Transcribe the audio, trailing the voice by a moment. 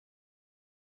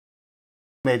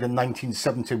made in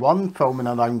 1971, filming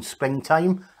around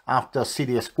springtime after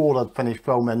Series 4 had finished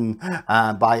filming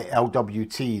by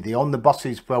LWT. The On the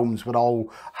Buses films were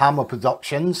all Hammer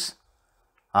Productions,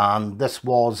 and this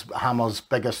was Hammer's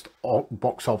biggest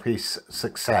box office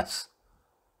success.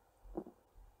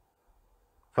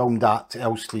 Filmed at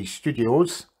Elstree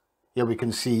Studios. Here we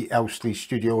can see Elstree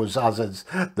Studios as is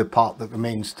the part that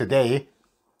remains today.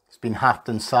 It's been halved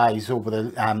in size over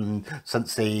the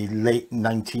since the late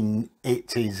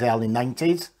 1980s, early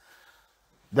 90s.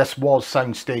 This was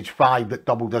Soundstage 5 that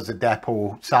doubled as a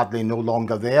depot, sadly no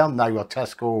longer there. Now a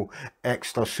Tesco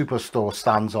Extra Superstore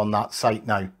stands on that site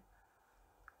now.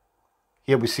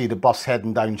 Here we see the bus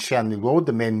heading down Shenley Road,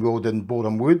 the main road in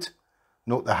Borehamwood.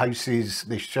 Note the houses,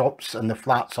 the shops and the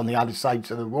flats on the other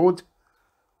sides of the road.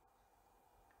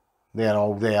 They're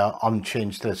all there,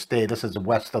 unchanged to this day. This is the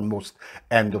westernmost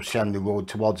end of Shenley Road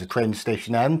towards the train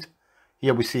station end.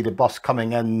 Here we see the bus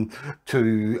coming in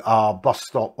to a bus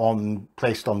stop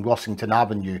placed on Rossington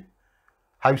Avenue.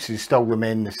 Houses still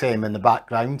remain the same in the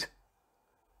background.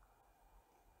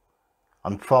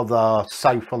 And further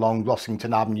south along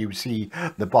Rossington Avenue, we see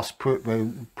the bus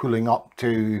pulling up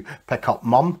to pick up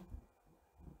Mum.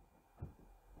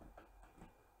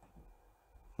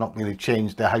 Not really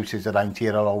changed, the houses around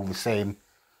here are all the same.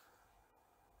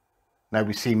 Now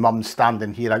we see Mum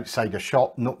standing here outside a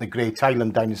shop. Note the grey tiling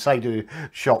down the side of the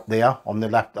shop there, on the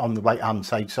right hand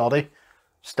side, sorry.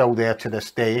 Still there to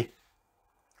this day.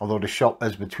 Although the shop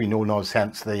is between owners,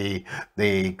 hence the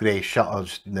grey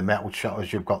shutters, the metal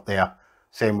shutters you've got there.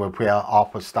 Same with where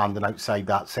Arthur's standing outside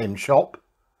that same shop.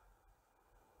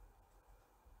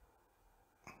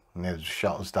 And there's the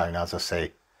shutters down, as I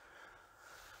say.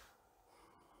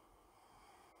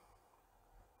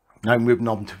 Now moving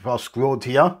on to First Road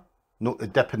here. Note the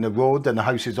dip in the road and the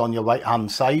houses on your right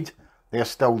hand side. They're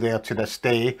still there to this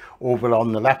day. Over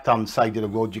on the left hand side of the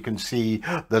road you can see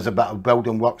there's a bit of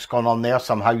building works going on there.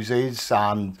 Some houses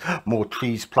and more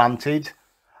trees planted.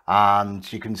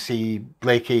 And you can see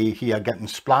Blakey here getting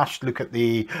splashed. Look at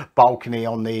the balcony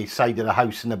on the side of the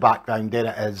house in the background. There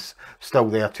it is. Still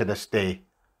there to this day.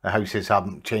 The houses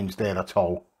haven't changed there at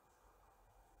all.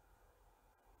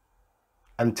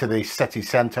 Into the city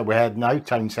centre we head now,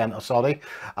 town centre, sorry,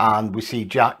 and we see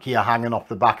Jack here hanging off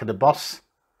the back of the bus.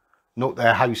 Note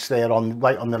the house there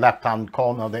right on the left hand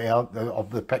corner there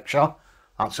of the picture.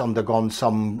 That's undergone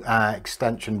some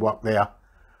extension work there.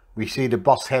 We see the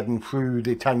bus heading through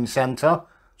the town centre,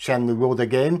 Shenley Road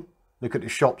again. Look at the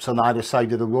shops on either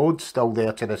side of the road, still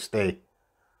there to this day.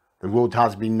 The road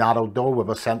has been narrowed though with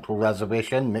a central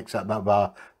reservation, makes it a bit of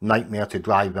a nightmare to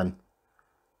drive in.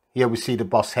 Here we see the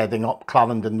bus heading up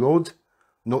Clarendon Road.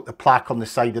 Note the plaque on the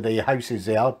side of the houses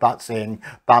there, that's saying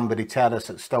Banbury Terrace.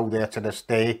 It's still there to this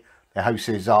day. The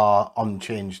houses are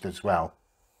unchanged as well.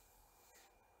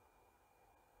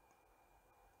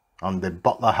 And the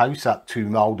Butler House at 2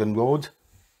 Malden Road.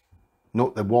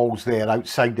 Note the walls there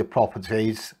outside the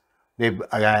properties. They've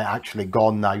actually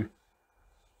gone now.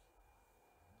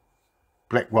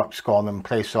 Brickwork's gone in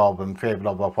place of, in favour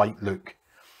of a white look.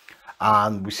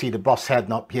 And we see the bus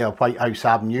heading up here, White House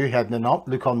Avenue, heading up.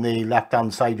 Look on the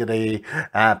left-hand side of the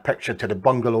picture to the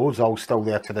bungalows, all still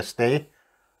there to this day.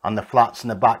 And the flats in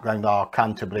the background are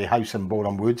Canterbury House and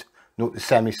Borehamwood. Note the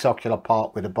semicircular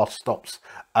part where the bus stops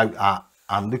out at.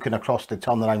 And looking across the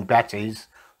turnaround Betty's,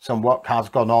 some work has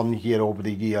gone on here over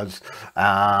the years.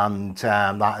 And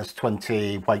that is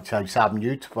 20 White House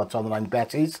Avenue for turnaround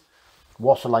Betty's.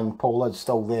 Washerline pole is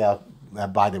still there,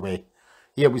 by the way.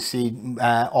 Here we see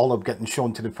Olive getting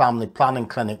shown to the family planning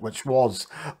clinic, which was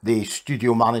the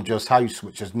studio manager's house,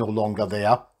 which is no longer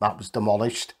there. That was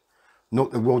demolished.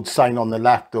 Note the road sign on the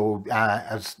left though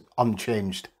is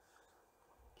unchanged.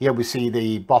 Here we see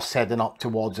the bus heading up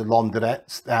towards the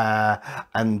laundrettes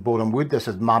in Borehamwood. This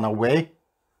is Manor Way.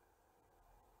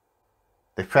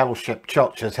 The Fellowship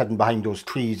Church is hidden behind those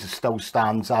trees. It still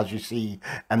stands as you see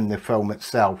in the film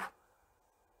itself.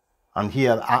 And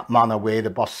here at Manor Way the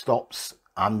bus stops.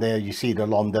 And there you see the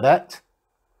laundrette.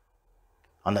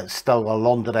 And it's still a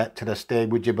laundrette to this day,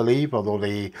 would you believe?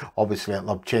 Although obviously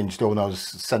it'll have changed owners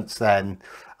since then.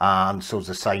 And so's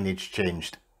the signage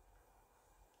changed.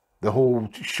 The whole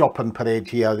shopping parade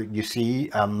here that you see,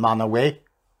 Manor Way.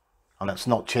 And it's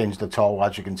not changed at all.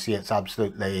 As you can see, it's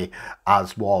absolutely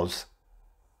as was.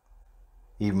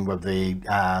 Even with the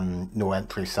no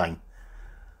entry sign.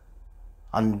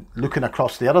 And looking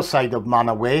across the other side of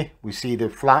Manor Way, we see the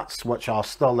flats, which are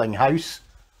Stirling House.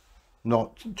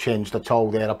 Not changed at all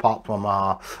there, apart from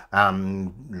a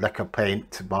liquor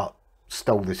paint, but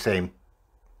still the same.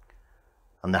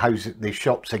 And the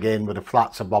shops again with the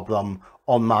flats above them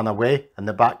on Manor Way in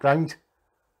the background.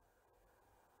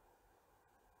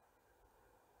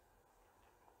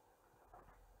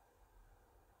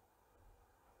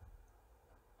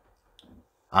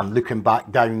 And looking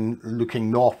back down, looking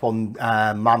north on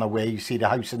Manor Way, you see the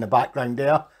house in the background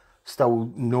there.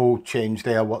 Still no change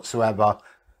there whatsoever,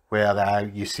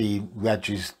 where you see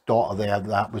Reggie's daughter there.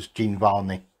 That was Jean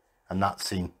Varney in that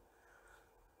scene.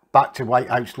 Back to White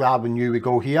House Avenue we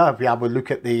go here. If you have a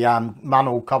look at the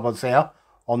manhole covers there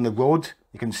on the road,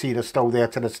 you can see they're still there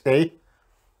to this day.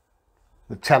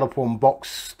 The telephone box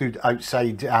stood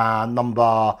outside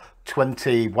number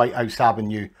 20 White House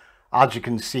Avenue. As you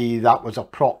can see, that was a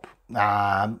prop.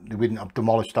 They wouldn't have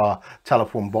demolished a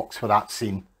telephone box for that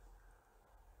scene.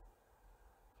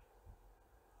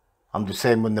 I'm just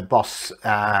saying, when the bus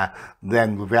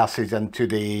then reverses into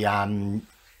the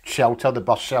shelter, the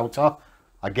bus shelter,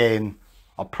 again,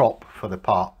 a prop for the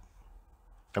part.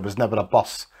 There was never a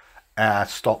bus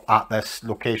stop at this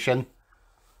location.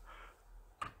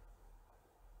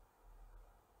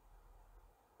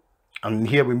 And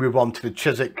here we move on to the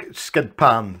Chiswick skid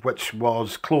pan, which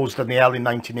was closed in the early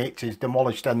 1980s,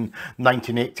 demolished in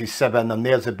 1987. And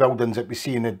there's the buildings that we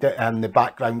see in the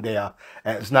background there.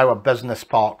 It's now a business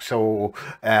park, so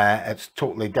it's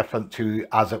totally different to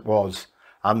as it was.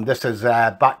 And this is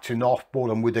back to North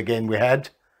Borehamwood again we head.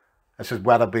 This is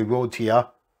Werribee Road here.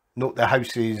 Note the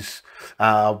houses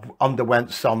underwent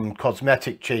some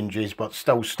cosmetic changes, but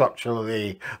still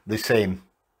structurally the same.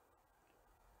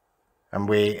 And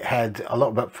we head a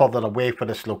little bit further away for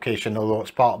this location, although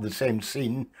it's part of the same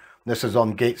scene. This is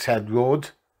on Gateshead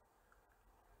Road.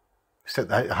 So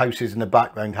the houses in the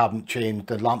background haven't changed.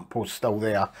 The lamppost still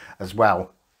there as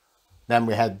well. Then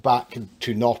we head back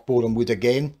to North Borehamwood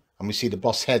again, and we see the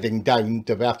bus heading down,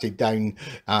 diverted down.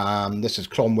 This is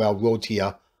Cromwell Road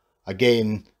here.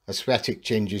 Again, aesthetic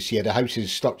changes here. The house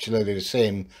is structurally the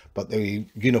same, but the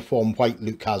uniform white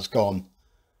look has gone.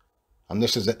 And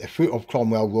this is at the foot of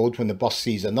Cromwell Road when the bus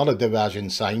sees another diversion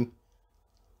sign.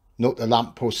 Note the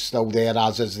lamppost still there,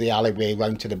 as is the alleyway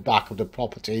round to the back of the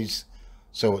properties.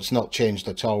 So it's not changed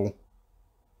at all.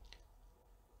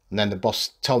 And then the bus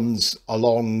turns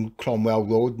along Cromwell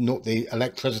Road. Note the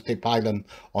electricity pylon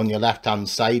on your left hand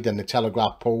side and the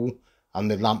telegraph pole and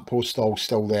the lamppost all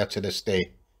still there to this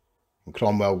day. In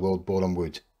Cromwell Road,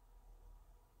 Borehamwood.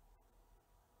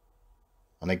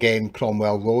 And again,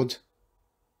 Cromwell Road.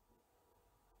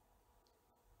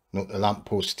 Note the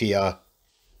lamppost here,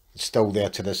 it's still there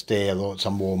to this day, although it's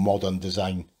a more modern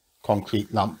design.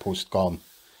 Concrete lamppost gone.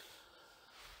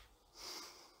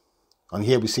 And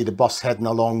here we see the bus heading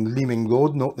along Leeming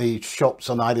Road. Note the shops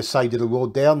on either side of the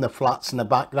road there and the flats in the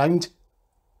background.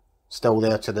 Still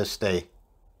there to this day.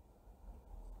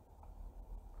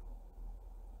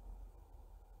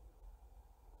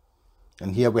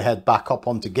 And here we head back up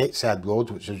onto Gateshead Road,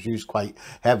 which was used quite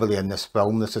heavily in this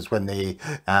film. This is when the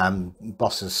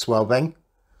bus is swerving.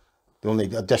 The only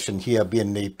addition here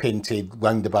being the painted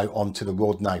roundabout onto the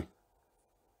road now.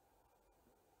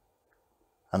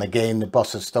 And again, the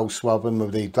bus is still swerving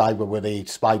with the driver with the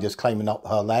spiders climbing up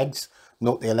her legs.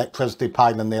 Note the electricity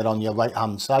pylon there on your right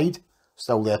hand side.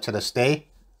 Still there to this day.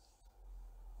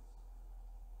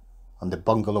 And the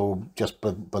bungalow just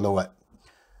below it.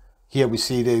 Here we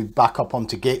see the back up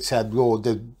onto Gateshead Road.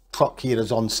 The truck here is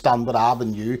on Stanford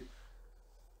Avenue.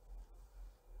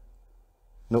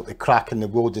 Note the crack in the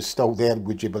road is still there,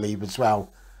 would you believe, as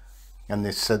well, in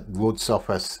this road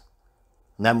surface.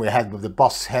 And then we head with the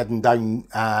bus heading down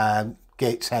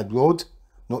Gateshead Road.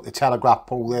 Note the telegraph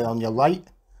pole there on your right,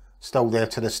 still there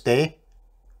to this day.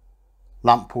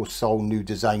 Lampposts, all new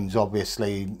designs,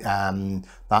 obviously,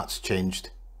 that's changed.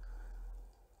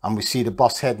 And we see the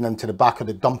bus heading into the back of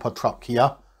the dumper truck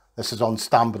here. This is on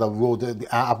Stanford Road,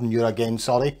 Avenue again,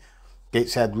 sorry.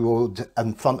 Gateshead Road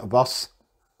in front of us.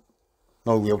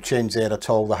 No real change there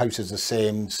at all. The house is the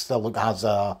same, still has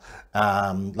a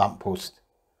lamppost.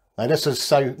 Now this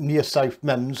is near South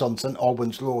Mimms on St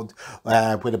Albans Road,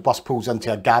 where the bus pulls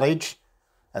into a garage.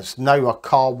 It's now a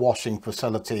car washing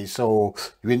facility, so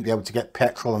you wouldn't be able to get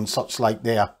petrol and such like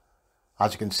there.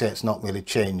 As you can see, it's not really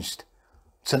changed.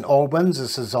 St Albans,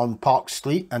 this is on Park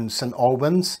Street and St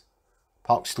Albans,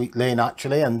 Park Street Lane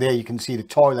actually, and there you can see the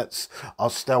toilets are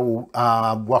still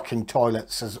working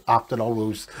toilets after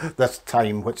all this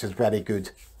time, which is very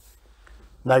good.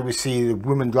 Now we see the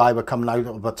woman driver coming out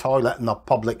of a toilet in a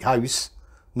public house.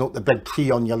 Note the big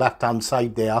tree on your left hand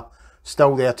side there,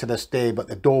 still there to this day, but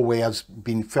the doorway has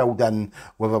been filled in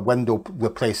with a window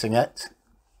replacing it.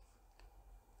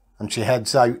 And she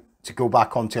heads out to go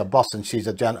back onto a bus, and she's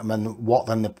a gentleman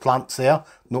watering the plants there.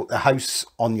 Note the house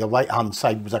on your right hand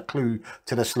side was a clue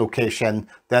to this location,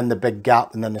 then the big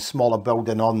gap, and then the smaller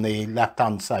building on the left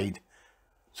hand side.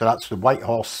 So that's the White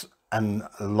Horse and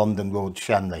London Road,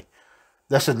 Shenley.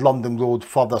 This is London Road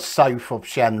further south of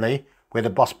Shenley, where the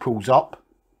bus pulls up.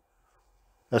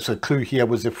 There's a clue here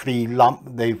was the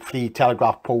three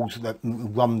telegraph poles that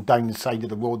run down the side of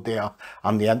the road there,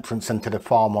 and the entrance into the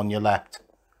farm on your left.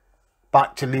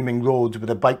 Back to Leeming Road with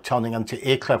a bike turning into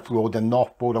Aycliffe Road in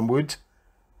North Borehamwood.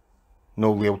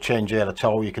 No real change there at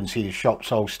all. You can see the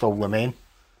shops all still remain.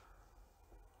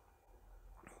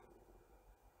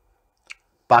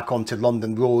 Back onto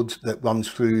London Road that runs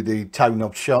through the town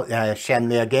of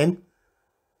Shenley again.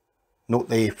 Note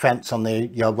the fence on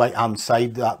your right hand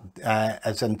side, that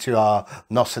is into a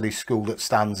nursery school that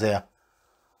stands there.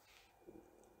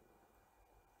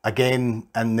 Again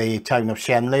in the town of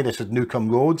Shenley, this is Newcombe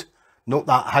Road. Note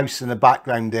that house in the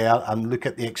background there, and look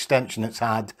at the extension it's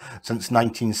had since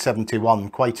 1971.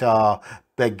 Quite a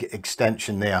big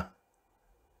extension there.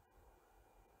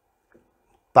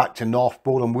 Back to North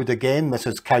Borehamwood again. This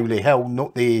is Cowley Hill.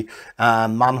 Note the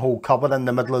manhole cover in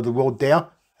the middle of the road there.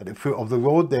 At the foot of the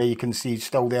road there, you can see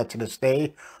still there to this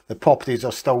day. The properties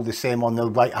are still the same on the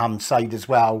right hand side as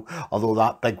well, although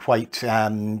that big white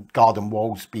garden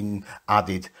wall's been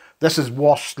added. This is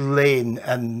Wash Lane,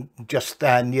 and just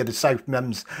near the South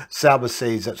Mimms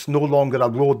services. It's no longer a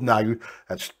road now.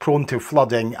 It's prone to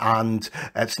flooding, and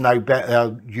it's now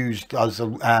better used as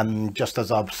just as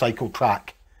a cycle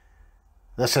track.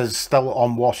 This is still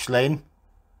on Wash Lane,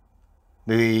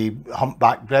 the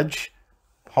Humpback Bridge.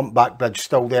 Humpback Bridge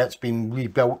still there. It's been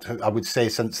rebuilt, I would say,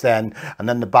 since then. And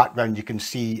in the background you can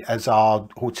see is our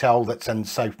hotel that's in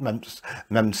South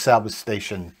Mimms service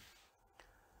station.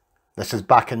 This is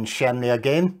back in Shenley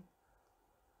again,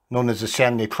 known as the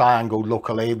Shenley Triangle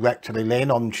locally, Rectory Lane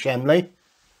on Shenley.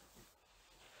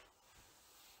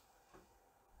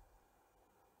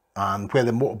 And where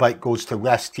the motorbike goes to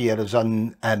rest here is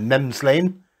on Mimms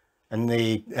Lane in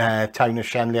the town of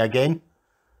Shenley again.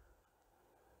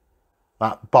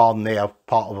 That barn there,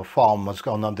 part of a farm, has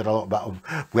gone under a little bit of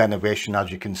renovation, as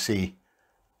you can see.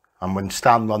 And when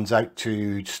Stan runs out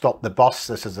to stop the bus,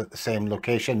 this is at the same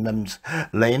location, Mimms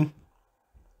Lane.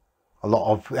 A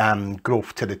lot of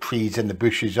growth to the trees and the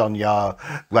bushes on your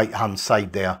right hand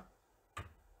side there.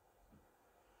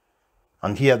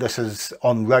 And here this is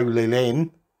on Rowley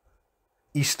Lane,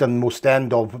 easternmost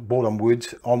end of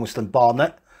Borehamwood, almost in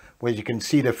Barnet, where you can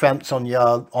see the fence on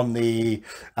the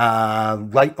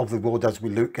right of the road as we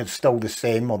look. It's still the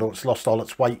same, although it's lost all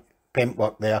its white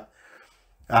paintwork there.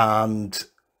 And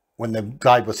when the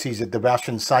driver sees the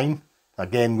diversion sign,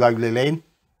 again Rowley Lane,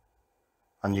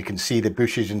 and you can see the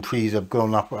bushes and trees have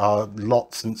grown up a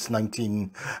lot since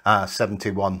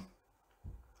 1971.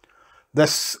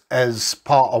 This is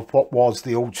part of what was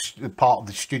the old part of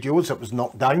the studios that was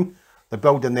knocked down. The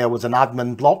building there was an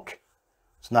admin block.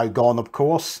 It's now gone, of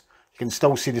course. You can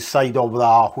still see the side of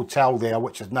our hotel there,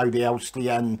 which is now the Elstree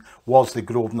Inn, was the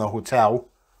Grosvenor Hotel.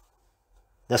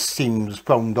 This scene was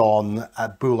filmed on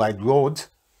Bullhead Road,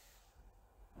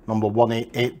 number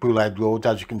 188 Bullhead Road.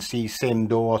 As you can see, same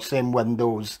door, same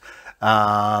windows.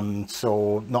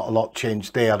 So not a lot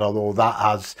changed there, although that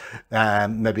has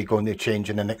maybe going to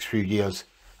change in the next few years,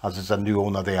 as there's a new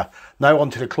owner there. Now on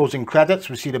to the closing credits.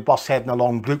 We see the bus heading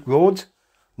along Brook Road.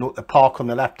 Note the park on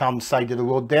the left hand side of the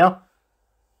road there.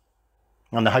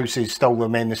 And the houses still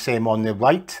remain the same on the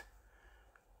right.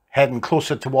 Heading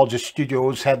closer towards the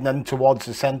studios, heading in towards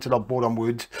the centre of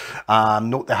Borehamwood.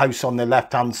 Note the house on the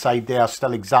left hand side there,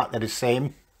 still exactly the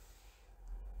same.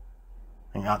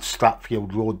 I think that's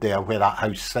Stratfield Road there, where that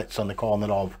house sits on the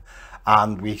corner of.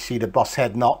 And we see the bus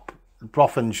heading up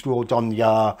Broffinge Road on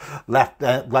your left,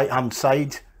 right hand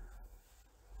side.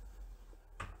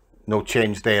 No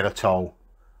change there at all.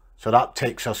 So that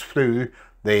takes us through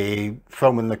the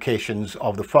filming locations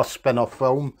of the first spin-off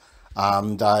film,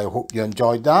 and I hope you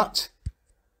enjoyed that,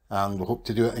 and we hope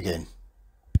to do it again.